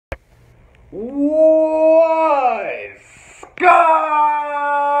What's good,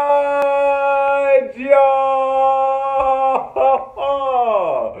 y'all?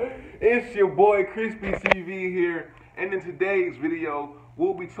 It's your boy Crispy TV here, and in today's video,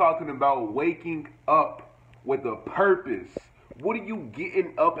 we'll be talking about waking up with a purpose. What are you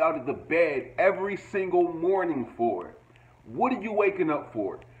getting up out of the bed every single morning for? What are you waking up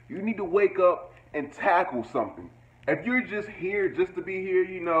for? You need to wake up and tackle something. If you're just here just to be here,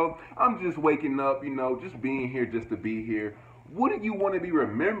 I'm just waking up, just being here just to be here. What do you want to be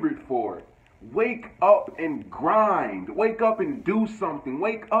remembered for? Wake up and grind. Wake up and do something.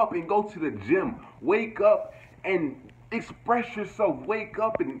 Wake up and go to the gym. Wake up and express yourself. Wake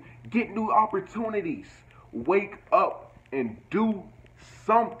up and get new opportunities. Wake up and do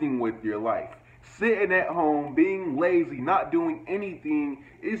something with your life. Sitting at home, being lazy, not doing anything,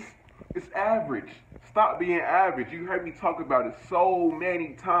 it's average. Stop being average. You heard me talk about it so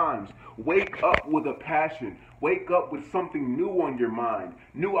many times. Wake up with a passion. Wake up with something new on your mind.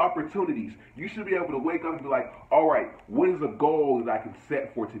 New opportunities. You should be able to wake up and be like, all right, what is a goal that I can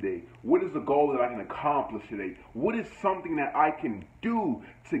set for today? What is a goal that I can accomplish today? What is something that I can do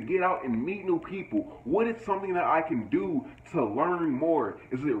to get out and meet new people? What is something that I can do to learn more?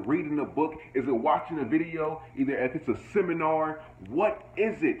 Is it reading a book? Is it watching a video? Either if it's a seminar, what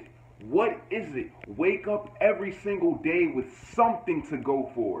is it? What is it? Wake up every single day with something to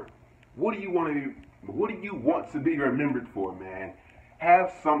go for. What do you want to be remembered for, man?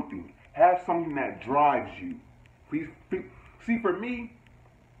 Have something. Have something that drives you. Please see, for me,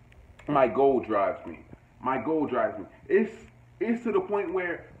 my goal drives me. My goal drives me. It's to the point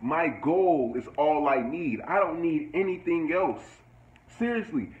where my goal is all I need. I don't need anything else.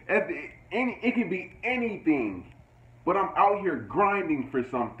 Seriously, it can be anything, but I'm out here grinding for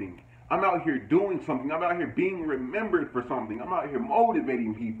something. I'm out here doing something. I'm out here being remembered for something. I'm out here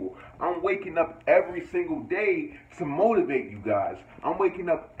motivating people. I'm waking up every single day to motivate you guys. I'm waking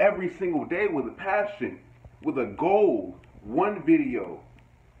up every single day with a passion, with a goal, one video,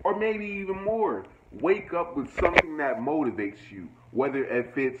 or maybe even more. Wake up with something that motivates you, whether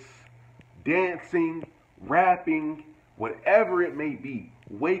if it's dancing, rapping, whatever it may be.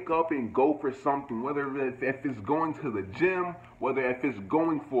 Wake up and go for something, whether if it's going to the gym, whether if it's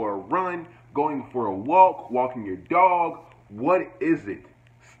going for a run, going for a walk, walking your dog. What is it?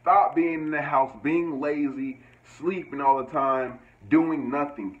 Stop being in the house, being lazy, sleeping all the time, doing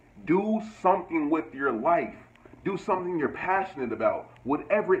nothing. Do something with your life. Do something you're passionate about,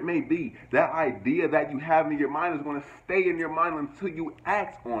 whatever it may be. That idea that you have in your mind is going to stay in your mind until you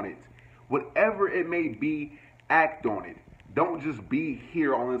act on it. Whatever it may be, act on it. Don't just be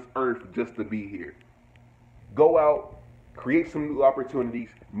here on this earth just to be here. Go out, create some new opportunities,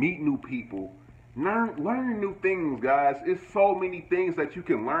 meet new people, learn new things, guys. It's so many things that you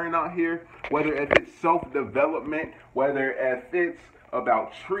can learn out here, whether if it's self-development, whether if it's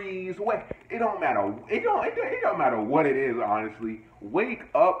about trees, it don't matter. It don't matter what it is, honestly. Wake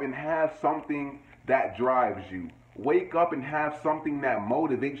up and have something that drives you. Wake up and have something that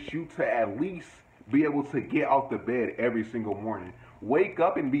motivates you to at least be able to get out the bed every single morning. Wake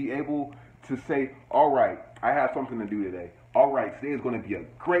up and be able to say, all right, I have something to do today. All right, today is going to be a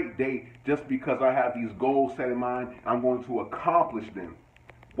great day just because I have these goals set in mind. I'm going to accomplish them.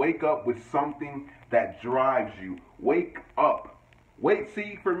 Wake up with something that drives you. Wake up.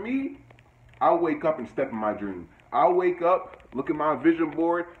 See, for me, I'll wake up and step in my dream. I'll wake up, look at my vision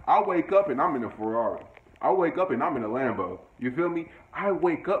board. I'll wake up and I'm in a Ferrari. I wake up and I'm in a Lambo. You feel me? I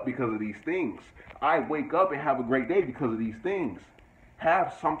wake up because of these things. I wake up and have a great day because of these things.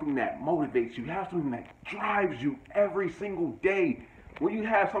 Have something that motivates you. Have something that drives you every single day. When you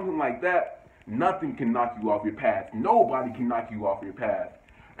have something like that, nothing can knock you off your path. Nobody can knock you off your path.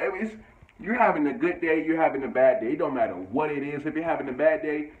 You're having a good day, you're having a bad day. It don't matter what it is. If you're having a bad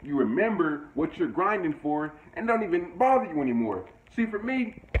day, you remember what you're grinding for and don't even bother you anymore. See, for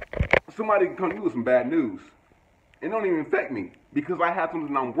me, somebody can come to you with some bad news. It don't even affect me because I have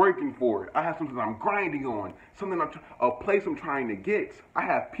something I'm working for. I have something I'm grinding on, a place I'm trying to get. I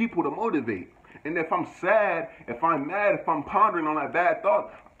have people to motivate. And if I'm sad, if I'm mad, if I'm pondering on that bad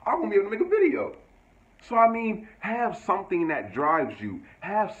thought, I won't be able to make a video. So have something that drives you.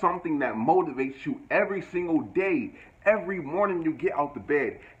 Have something that motivates you every single day. Every morning you get out the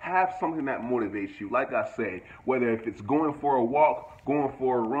bed, have something that motivates you. Like I said, whether if it's going for a walk, going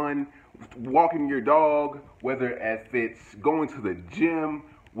for a run, walking your dog, whether if it's going to the gym,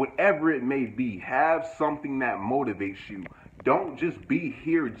 whatever it may be, have something that motivates you. Don't just be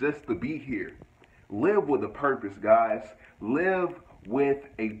here just to be here. Live with a purpose, guys. Live with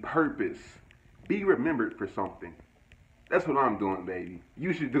a purpose. Be remembered for something. That's what I'm doing, baby.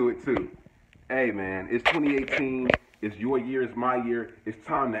 You should do it too. Hey man, it's 2018. It's your year, it's my year. It's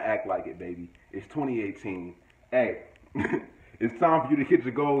time to act like it, baby. It's 2018. Hey, it's time for you to hit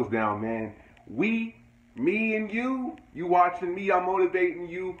your goals down, man. Me and you watching me, I'm motivating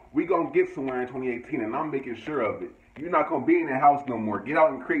you. We gonna get somewhere in 2018, and I'm making sure of it. You're not gonna be in the house no more. Get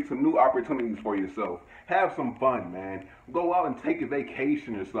out and create some new opportunities for yourself. Have some fun, man. Go out and take a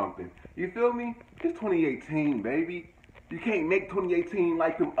vacation or something. You feel me? It's 2018, baby. You can't make 2018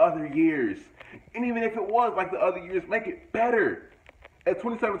 like them other years. And even if it was like the other years, make it better. If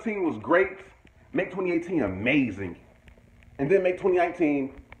 2017 was great, make 2018 amazing. And then make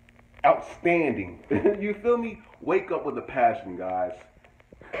 2019 outstanding. You feel me? Wake up with a passion, guys.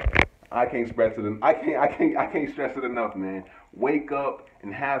 I can't stress it. I can't stress it enough, man. Wake up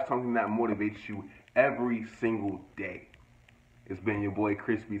and have something that motivates you every single day. It's been your boy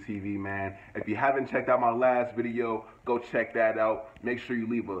Crispy TV, man. If you haven't checked out my last video, go check that out. Make sure you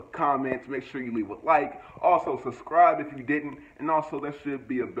leave a comment. Make sure you leave a like. Also, subscribe if you didn't. And also, there should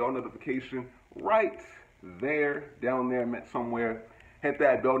be a bell notification right there, down there somewhere. Hit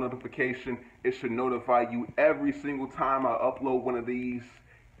that bell notification. It should notify you every single time I upload one of these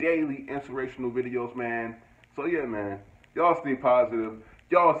daily inspirational videos, man. So yeah, man. Y'all stay positive.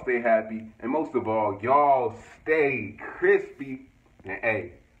 Y'all stay happy, and most of all, y'all stay crispy. And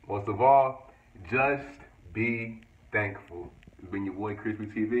hey, most of all, just be thankful. It's been your boy Crispy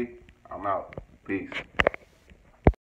TV. I'm out. Peace.